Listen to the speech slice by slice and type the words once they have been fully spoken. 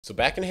So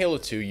back in Halo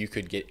 2, you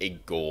could get a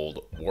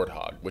gold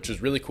warthog, which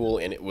was really cool,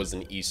 and it was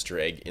an Easter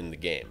egg in the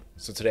game.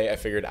 So today I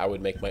figured I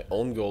would make my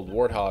own gold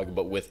warthog,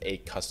 but with a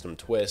custom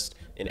twist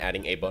in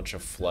adding a bunch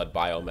of flood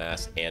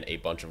biomass and a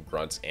bunch of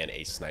grunts and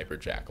a sniper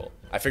jackal.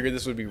 I figured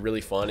this would be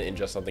really fun and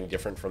just something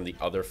different from the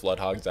other flood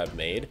hogs I've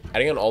made.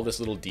 Adding on all this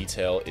little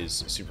detail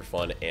is super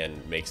fun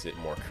and makes it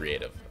more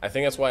creative. I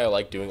think that's why I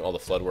like doing all the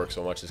flood work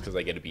so much, is because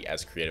I get to be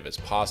as creative as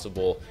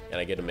possible and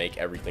I get to make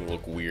everything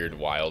look weird,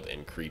 wild,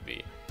 and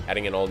creepy.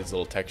 Adding in all these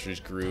little textures,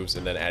 grooves,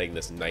 and then adding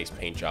this nice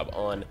paint job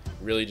on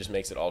really just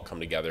makes it all come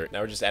together.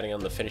 Now we're just adding on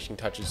the finishing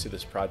touches to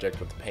this project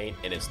with the paint,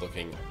 and it's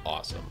looking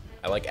awesome.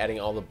 I like adding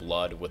all the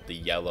blood with the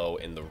yellow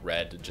and the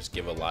red to just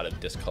give a lot of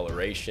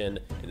discoloration,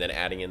 and then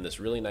adding in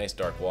this really nice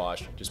dark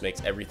wash just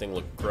makes everything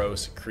look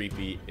gross,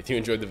 creepy. If you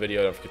enjoyed the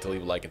video, don't forget to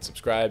leave a like and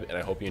subscribe, and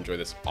I hope you enjoy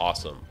this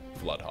awesome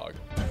flood hog.